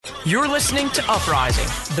You're listening to Uprising,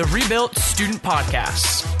 the Rebuilt Student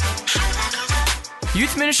Podcast.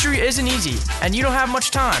 Youth ministry isn't easy, and you don't have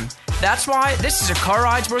much time. That's why this is a car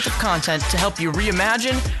ride's worth of content to help you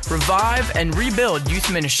reimagine, revive, and rebuild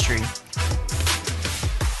youth ministry.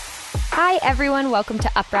 Hi, everyone. Welcome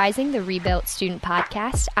to Uprising, the Rebuilt Student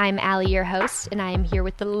Podcast. I'm Allie, your host, and I am here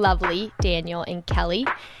with the lovely Daniel and Kelly.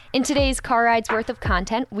 In today's car ride's worth of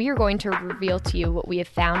content, we are going to reveal to you what we have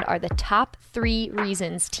found are the top 3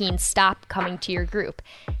 reasons teens stop coming to your group.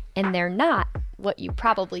 And they're not what you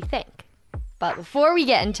probably think. But before we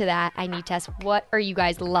get into that, I need to ask, what are you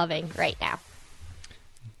guys loving right now?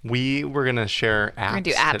 We were going to share apps, We're gonna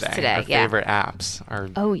do apps today, Our yeah. favorite apps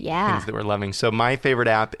are yeah. things that we're loving. So my favorite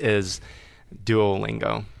app is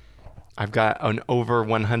Duolingo. I've got an over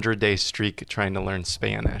 100-day streak trying to learn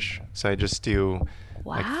Spanish. So I just do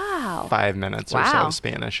like 5 minutes or so of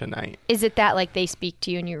Spanish a night. Is it that like they speak to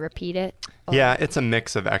you and you repeat it? Yeah, it's a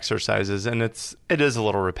mix of exercises, and it is a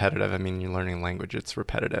little repetitive. I mean, you're learning language, it's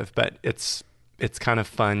repetitive, but it's kind of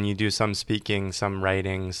fun. You do some speaking, some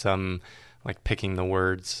writing, some like picking the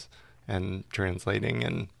words and translating,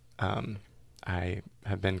 and I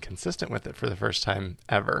have been consistent with it for the first time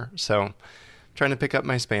ever. So trying to pick up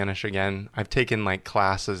my Spanish again. I've taken like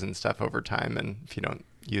classes and stuff over time, and if you don't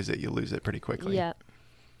use it, you lose it pretty quickly. Yeah.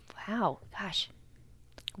 Wow. Gosh.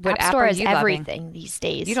 What App app Store are is you loving? everything these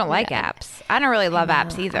days. You don't like apps. I don't really love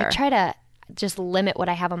apps either. I try to just limit what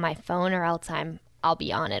I have on my phone, or else I'll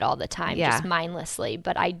be on it all the time, just mindlessly.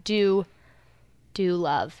 But I do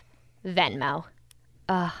love Venmo.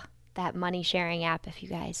 That money sharing app, if you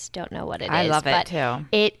guys don't know what it is. I love it too.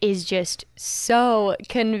 It is just so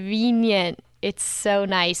convenient. It's so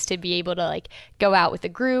nice to be able to like go out with a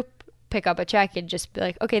group, pick up a check, and just be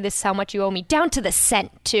like, okay, this is how much you owe me, down to the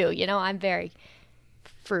cent too. You know, I'm very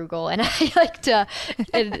frugal, and I like to,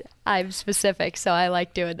 and I'm specific, so I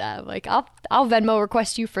like doing that. I'm like, I'll Venmo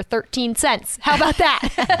request you for 13 cents. How about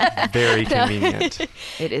that? Very convenient.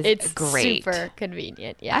 It's great. Super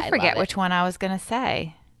convenient. Yeah, I forget love it. which one I was going to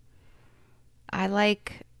say. I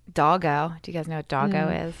like Doggo. Do you guys know what Doggo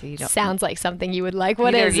is? You don't. Sounds like something you would like.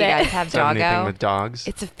 What Either is of you it? guys have Is that anything Doggo? with dogs?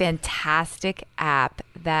 It's a fantastic app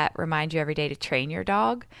that reminds you every day to train your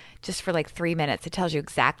dog just for like 3 minutes. It tells you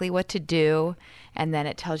exactly what to do, and then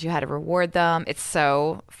it tells you how to reward them. It's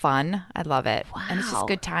so fun. I love it. And it's just Wow.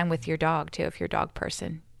 good time with your dog, too, if you're a dog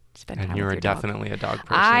person. Spend time And you with are your dog. definitely a dog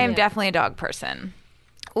person. I am definitely a dog person.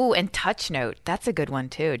 Ooh, and Touch Note. That's a good one,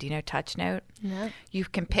 too. Do you know Touch Note? No. You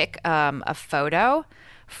can pick a photo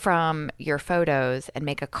from your photos and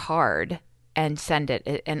make a card and send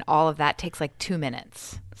it. And all of that takes like 2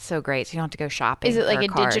 minutes. So great. So you don't have to go shopping. Is it like for a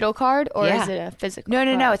card. digital card, or Yeah. is it a physical No.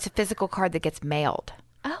 card? It's a physical card that gets mailed.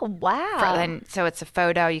 Oh, wow. And so it's a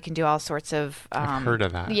photo. You can do all sorts of. I've heard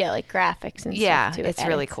of that. Yeah, like graphics and Yeah, stuff too. it's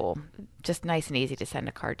really edits. cool. Just nice and easy to send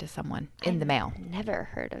a card to someone in the mail. Never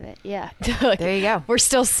heard of it. Yeah. Like, There you go. We're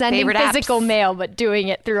still sending Favorite apps. physical mail, but doing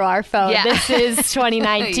it through our phone. Yeah. This is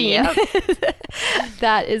 2019. Yep.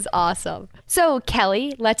 That is awesome. So,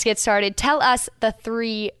 Kelly, let's get started. Tell us the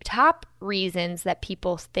 3 top reasons that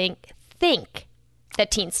people think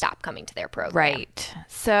that teens stop coming to their program. Right.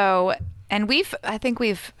 So, and I think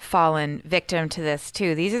we've fallen victim to this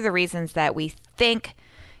too. These are the reasons that we think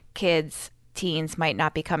teens might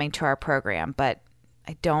not be coming to our program, but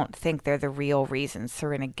I don't think they're the real reasons. So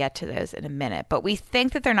we're going to get to those in a minute. But we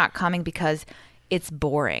think that they're not coming because it's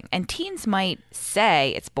boring. And teens might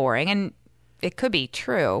say it's boring, and it could be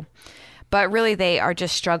true, but really they are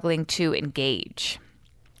just struggling to engage.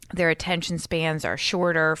 Their attention spans are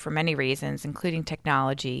shorter for many reasons, including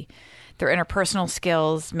technology. Their interpersonal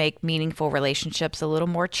skills make meaningful relationships a little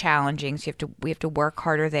more challenging, so we have to work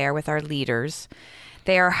harder there with our leaders.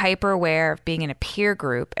 They are hyper aware of being in a peer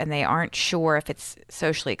group, and they aren't sure if it's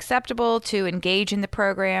socially acceptable to engage in the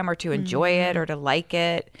program or to enjoy it or to like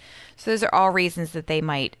it. So those are all reasons that they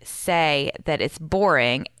might say that it's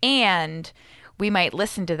boring, and we might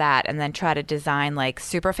listen to that and then try to design like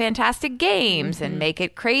super fantastic games and make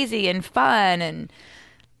it crazy and fun, and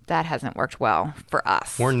that hasn't worked well for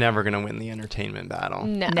us. We're never going to win the entertainment battle.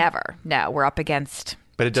 No. Never. No, we're up against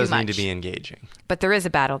But it does too need to much. be engaging. But there is a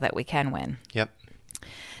battle that we can win. Yep.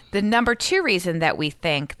 The number 2 reason that we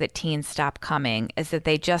think that teens stop coming is that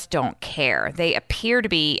they just don't care. They appear to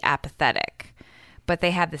be apathetic, but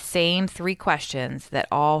they have the same 3 questions that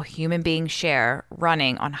all human beings share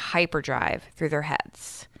running on hyperdrive through their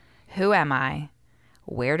heads. Who am I?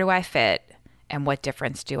 Where do I fit? And what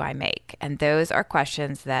difference do I make? And those are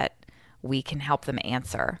questions that we can help them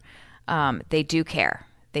answer. They do care.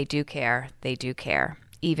 They do care. They do care,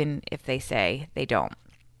 even if they say they don't.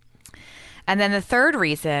 And then the third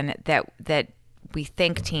reason that we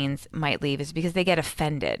think teens might leave is because they get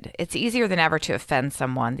offended. It's easier than ever to offend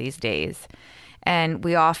someone these days. And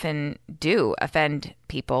we often do offend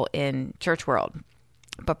people in church world.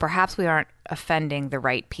 But perhaps we aren't offending the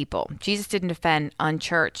right people. Jesus didn't offend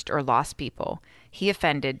unchurched or lost people. He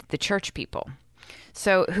offended the church people.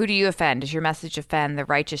 So who do you offend? Does your message offend the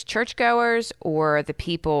righteous churchgoers or the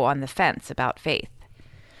people on the fence about faith?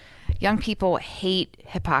 Young people hate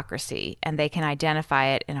hypocrisy, and they can identify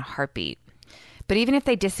it in a heartbeat. But even if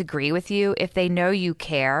they disagree with you, if they know you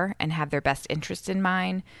care and have their best interest in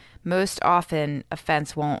mind, most often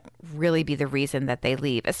offense won't really be the reason that they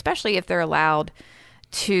leave, especially if they're allowed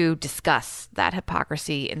to discuss that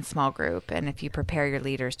hypocrisy in small group and if you prepare your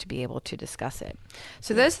leaders to be able to discuss it.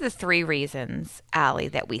 So those are the 3 reasons, Allie,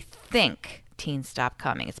 that we think teens stop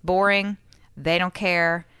coming. It's boring, they don't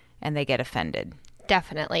care, and they get offended.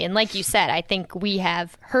 Definitely. And like you said, I think we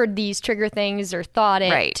have heard these trigger things or thought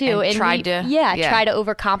it too. And tried to try to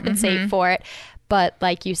overcompensate for it. But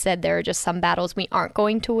like you said, there are just some battles we aren't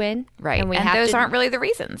going to win. Right. And those aren't really the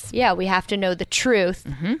reasons. Yeah, we have to know the truth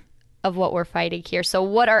of what we're fighting here. So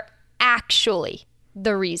what are actually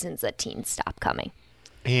the reasons that teens stop coming?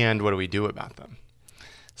 And what do we do about them?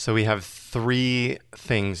 So we have 3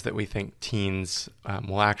 things that we think teens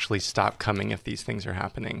will actually stop coming if these things are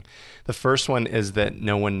happening. The first one is that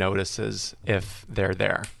no one notices if they're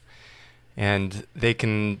there. And they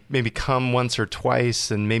can maybe come once or twice,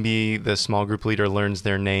 and maybe the small group leader learns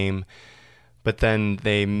their name, but then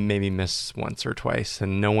they maybe miss once or twice,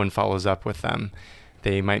 and no one follows up with them.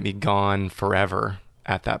 They might be gone forever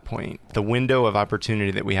at that point. The window of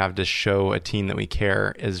opportunity that we have to show a teen that we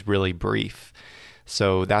care is really brief.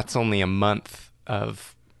 So that's only a month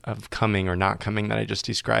of coming or not coming that I just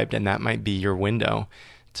described, and that might be your window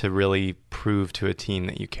to really prove to a teen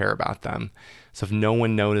that you care about them. So if no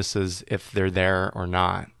one notices if they're there or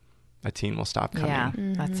not, a teen will stop coming. Yeah,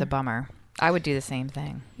 that's a bummer. I would do the same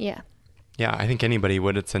thing. Yeah. Yeah, I think anybody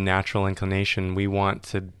would. It's a natural inclination. We want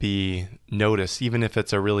to be noticed, even if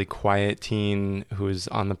it's a really quiet teen who's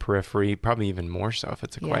on the periphery, probably even more so if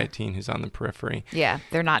it's a quiet teen who's on the periphery. Yeah,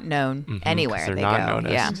 they're not known anywhere. They're they not go.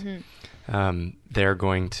 noticed. Yeah. They're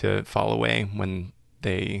going to fall away when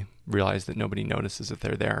they realize that nobody notices if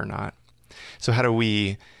they're there or not. So how do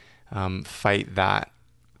we fight that?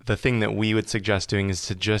 The thing that we would suggest doing is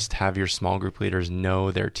to just have your small group leaders know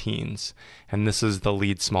their teens. And this is the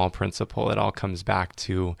lead small principle. It all comes back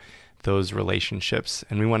to those relationships.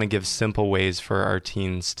 And we want to give simple ways for our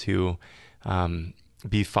teens to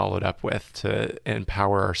be followed up with, to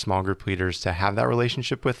empower our small group leaders to have that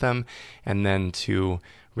relationship with them, and then to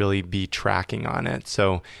really be tracking on it.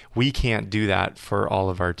 So we can't do that for all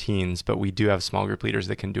of our teens, but we do have small group leaders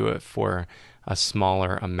that can do it for a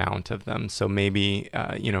smaller amount of them. So maybe,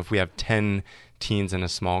 if we have 10 teens in a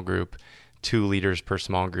small group, 2 leaders per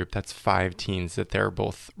small group, that's 5 teens that they're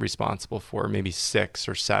both responsible for, maybe 6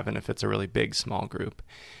 or 7 if it's a really big small group.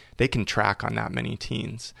 They can track on that many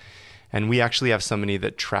teens. And we actually have somebody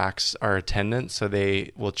that tracks our attendance, so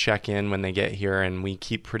they will check in when they get here, and we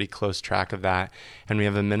keep pretty close track of that. And we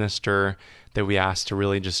have a minister that we ask to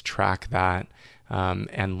really just track that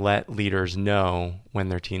and let leaders know when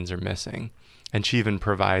their teens are missing. And she even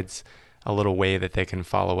provides a little way that they can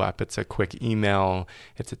follow up. It's a quick email,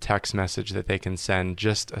 it's a text message that they can send,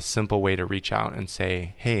 just a simple way to reach out and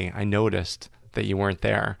say, hey, I noticed that you weren't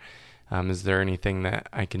there. Is there anything that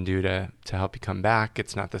I can do to help you come back?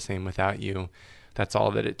 It's not the same without you. That's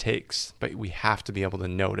all that it takes. But we have to be able to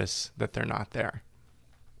notice that they're not there.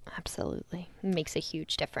 Absolutely. It makes a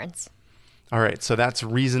huge difference. All right, so that's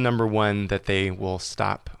reason number 1 that they will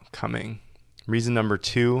stop coming. Reason number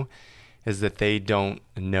 2 is that they don't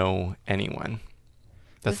know anyone.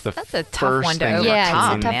 That's a tough one to thing. overcome.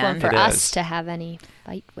 Yeah, it's a tough man. one for It us is. to have any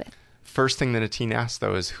fight with. First thing that a teen asks,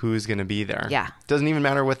 though, is who's going to be there. Yeah. Doesn't even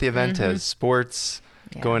matter what the event is. Sports,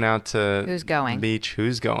 going out to Who's going? the beach,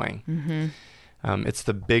 who's going. It's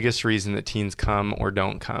the biggest reason that teens come or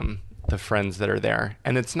don't come, the friends that are there.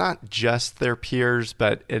 And it's not just their peers,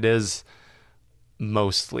 but it is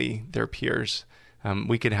mostly their peers.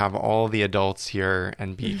 We could have all the adults here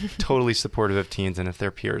and be totally supportive of teens, and if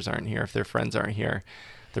their peers aren't here, if their friends aren't here,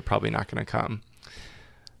 they're probably not going to come.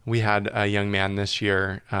 We had a young man this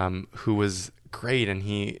year who was great, and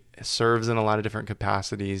he serves in a lot of different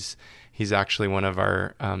capacities. He's actually one of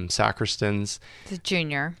our sacristans. He's a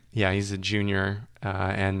junior. Yeah, he's a junior,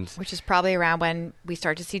 and Which is probably around when we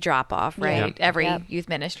start to see drop-off, right? Yep. Every Yep. youth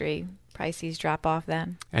ministry probably sees drop-off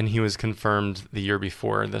then. and he was confirmed the year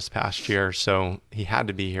before this past year, so he had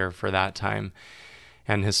to be here for that time,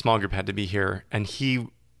 and his small group had to be here, and he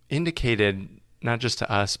indicated not just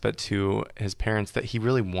to us but to his parents that he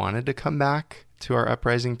really wanted to come back to our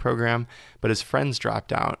Uprising program, but his friends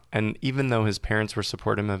dropped out. And even though his parents were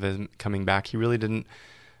supportive of him coming back, he really didn't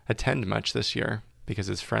attend much this year because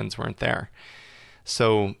his friends weren't there.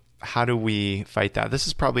 So how do we fight that? This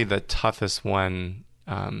is probably the toughest one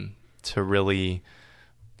to really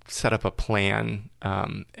set up a plan.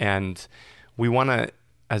 And we want to,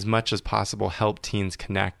 as much as possible, help teens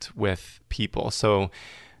connect with people. So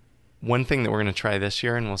one thing that we're going to try this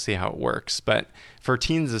year, and we'll see how it works, but for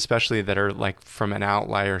teens especially that are like from an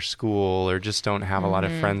outlier school or just don't have a lot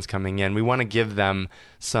of friends coming in, we want to give them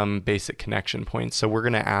some basic connection points. So we're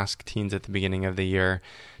going to ask teens at the beginning of the year,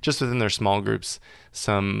 just within their small groups,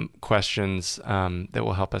 some questions that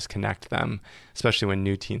will help us connect them, especially when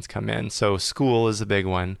new teens come in. So school is a big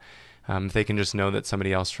one. If they can just know that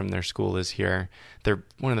somebody else from their school is here,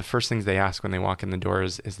 one of the first things they ask when they walk in the door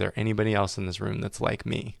is there anybody else in this room that's like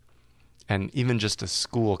me? And even just a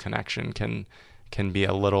school connection can be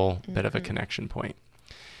a little bit of a connection point.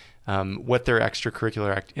 What their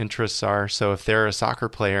extracurricular interests are. So if they're a soccer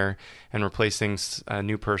player and replacing a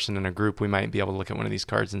new person in a group, we might be able to look at one of these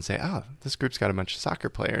cards and say, oh, this group's got a bunch of soccer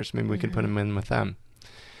players. Maybe we can put them in with them.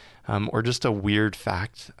 Or just a weird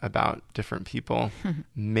fact about different people.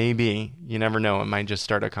 Maybe, you never know, it might just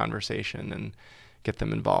start a conversation and get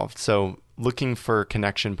them involved. So looking for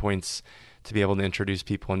connection points to be able to introduce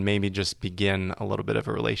people and maybe just begin a little bit of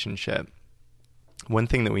a relationship. One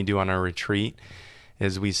thing that we do on our retreat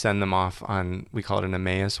is we send them off on, we call it an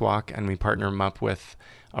Emmaus walk, and we partner them up with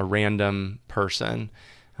a random person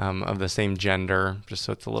of the same gender, just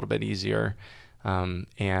so it's a little bit easier.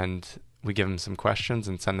 And we give them some questions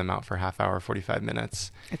and send them out for half hour, 45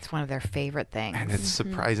 minutes. It's one of their favorite things. And it's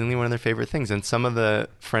surprisingly one of their favorite things. And some of the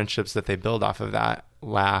friendships that they build off of that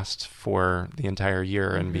last for the entire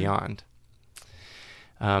year and beyond.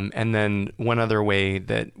 And then one other way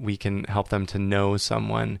that we can help them to know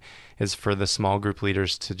someone is for the small group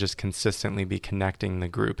leaders to just consistently be connecting the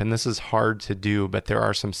group. And this is hard to do, but there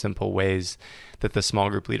are some simple ways that the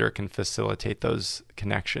small group leader can facilitate those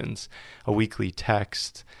connections. A weekly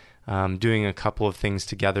text, doing a couple of things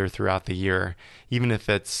together throughout the year, even if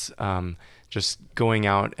it's just going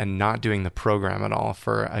out and not doing the program at all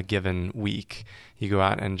for a given week. You go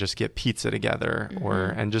out and just get pizza together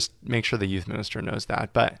and just make sure the youth minister knows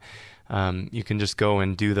that. But you can just go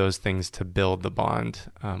and do those things to build the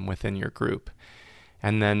bond within your group.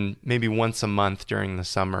 And then maybe once a month during the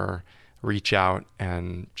summer, reach out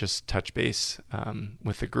and just touch base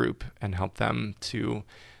with the group and help them to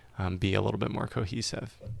be a little bit more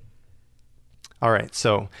cohesive. All right,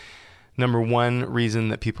 so number one reason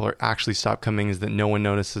that people are actually stop coming is that no one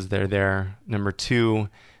notices they're there. Number two,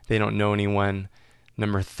 they don't know anyone.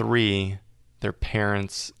 Number three, their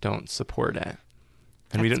parents don't support it.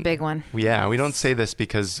 And That's a big one. Yeah, we don't say this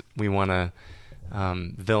because we want to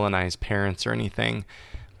villainize parents or anything.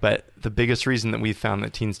 But the biggest reason that we found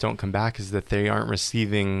that teens don't come back is that they aren't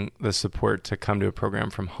receiving the support to come to a program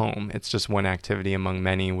from home. It's just one activity among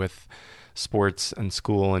many with sports and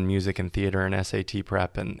school and music and theater and SAT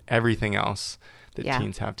prep and everything else that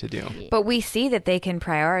teens have to do. But we see that they can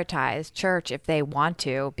prioritize church if they want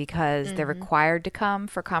to because they're required to come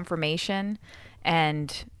for confirmation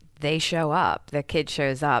and they show up. The kid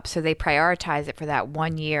shows up. So they prioritize it for that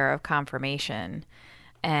 1 year of confirmation.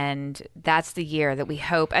 And that's the year that we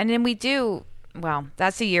hope. And then we do, well,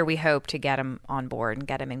 that's the year we hope to get them on board and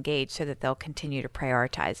get them engaged so that they'll continue to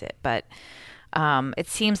prioritize it. But it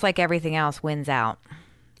seems like everything else wins out.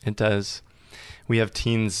 It does. We have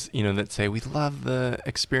teens, that say, we love the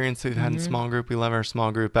experience we've had in small group. We love our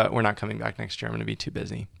small group, but we're not coming back next year. I'm going to be too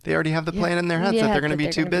busy. They already have the plan in their heads that they're going to be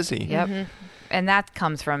too busy. Yep. And that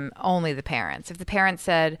comes from only the parents. If the parents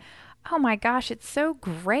said, oh my gosh, it's so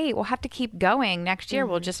great, we'll have to keep going next year,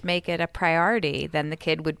 we'll just make it a priority, then the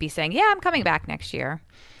kid would be saying, yeah, I'm coming back next year.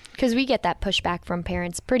 Because we get that pushback from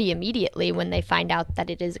parents pretty immediately when they find out that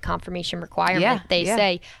it is a confirmation requirement. They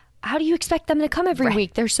say, how do you expect them to come every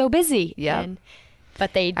week? They're so busy. Yeah.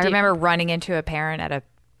 But they I remember running into a parent at a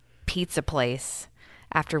pizza place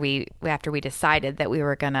after we decided that we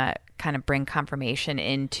were going to kind of bring confirmation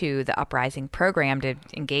into the Uprising program to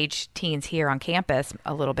engage teens here on campus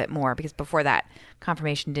a little bit more, because before that,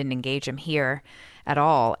 confirmation didn't engage them here at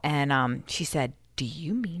all. And she said, do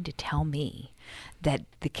you mean to tell me that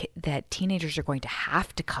that teenagers are going to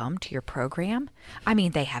have to come to your program? I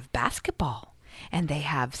mean, they have basketball and they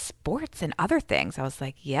have sports and other things. I was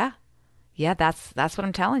like, yeah, that's what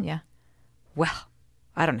I'm telling you. Well,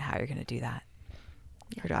 I don't know how you're going to do that.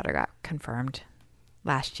 Her daughter got confirmed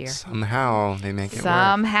last year. Somehow they make it work.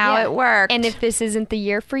 Somehow it worked. And if this isn't the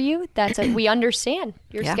year for you, we understand.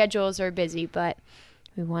 Your schedules are busy, but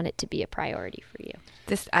We want it to be a priority for you.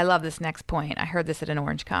 I love this next point. I heard this at an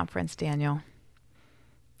Orange conference, Daniel.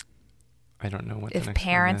 I don't know what If the next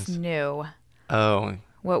parents one is. knew Oh,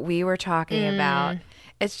 what we were talking about,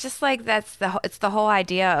 it's just like it's the whole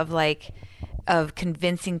idea of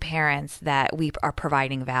convincing parents that we are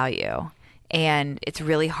providing value. And it's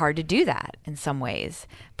really hard to do that in some ways.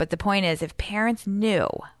 But the point is, if parents knew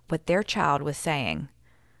what their child was saying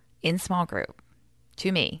in small group,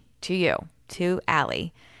 to me, to you, to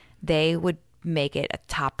Allie, they would make it a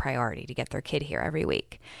top priority to get their kid here every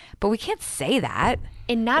week. But we can't say that.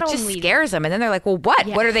 And not it only just scares them. And then they're like, well, what?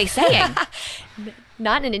 Yeah. What are they saying?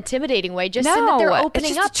 not in an intimidating way, just No, in that they're it's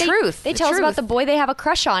opening just up. the truth. They The tell us about truth. the boy they have a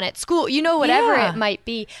crush on at school, whatever Yeah. it might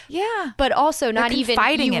be. Yeah. But also not even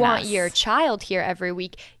confiding you in want us. your child here every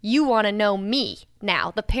week. You want to know me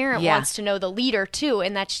now. The parent Yeah. wants to know the leader too.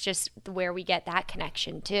 And that's just where we get that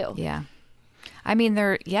connection too. Yeah. I mean,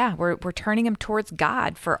 we're turning them towards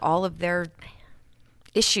God for all of their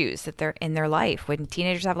issues that they're in their life when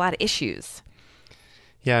teenagers have a lot of issues.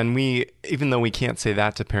 yeah. And even though we can't say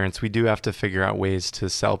that to parents, we do have to figure out ways to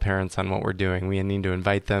sell parents on what we're doing. We need to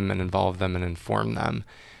invite them and involve them and inform them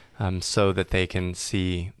so that they can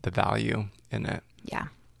see the value in it. Yeah.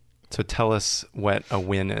 So tell us what a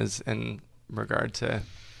win is in regard to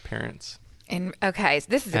parents. And okay, so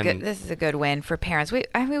this is a good win for parents. We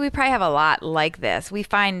probably have a lot like this. We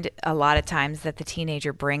find a lot of times that the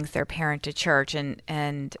teenager brings their parent to church,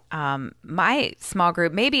 and my small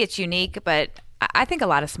group, maybe it's unique, but I think a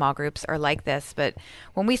lot of small groups are like this. But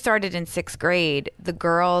when we started in 6th grade, the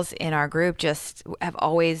girls in our group just have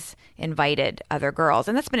always invited other girls,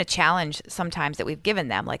 and that's been a challenge sometimes that we've given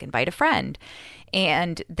them, like invite a friend.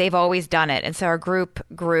 And they've always done it. And so our group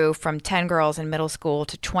grew from 10 girls in middle school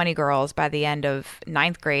to 20 girls by the end of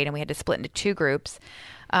 9th grade. And we had to split into 2 groups.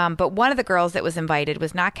 But one of the girls that was invited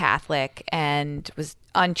was not Catholic and was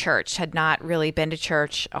unchurched, had not really been to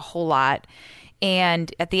church a whole lot.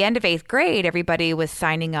 And at the end of 8th grade, everybody was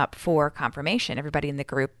signing up for confirmation, everybody in the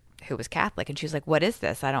group who was Catholic. And she was like, what is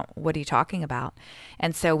this? What are you talking about?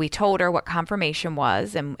 And so we told her what confirmation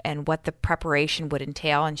was and what the preparation would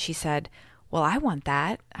entail. And she said, well, I want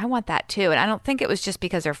that. I want that too. And I don't think it was just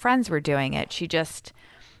because her friends were doing it. She just,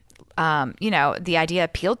 the idea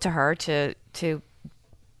appealed to her to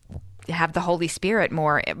have the Holy Spirit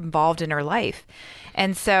more involved in her life.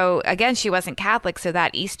 And so, again, she wasn't Catholic. So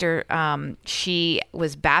that Easter, she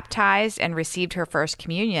was baptized and received her first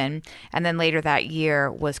communion. And then later that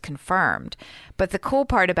year was confirmed. But the cool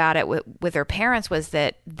part about it with her parents was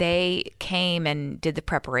that they came and did the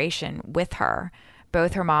preparation with her,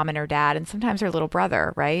 both her mom and her dad, and sometimes her little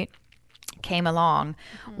brother, right, came along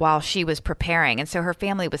while she was preparing. And so her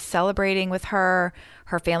family was celebrating with her.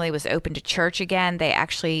 Her family was open to church again. They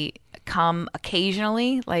actually come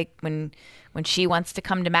occasionally, like when she wants to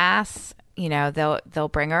come to Mass, they'll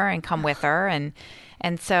bring her and come with her.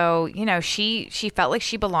 And so, she felt like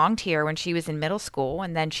she belonged here when she was in middle school.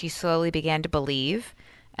 And then she slowly began to believe.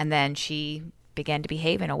 And then she began to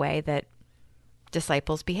behave in a way that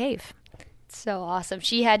disciples behave. So awesome.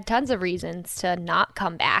 She had tons of reasons to not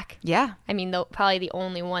come back. Yeah. I mean, probably the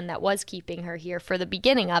only one that was keeping her here for the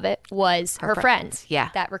beginning of it was her friends. Yeah.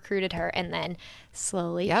 That recruited her. And then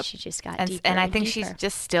slowly she just got deeper. And I think deeper. she's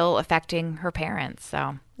just still affecting her parents.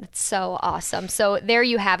 So That's so awesome. So there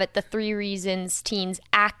you have it. The 3 reasons teens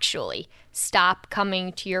actually stop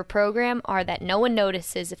coming to your program are that no one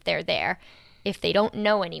notices if they're there, if they don't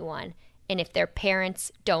know anyone, and if their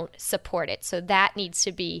parents don't support it. So that needs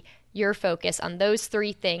to be your focus on those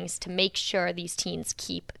 3 things to make sure these teens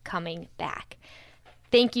keep coming back.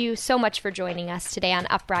 Thank you so much for joining us today on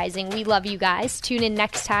Uprising. We love you guys. Tune in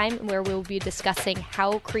next time where we'll be discussing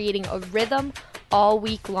how creating a rhythm all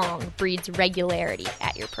week long breeds regularity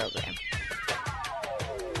at your program.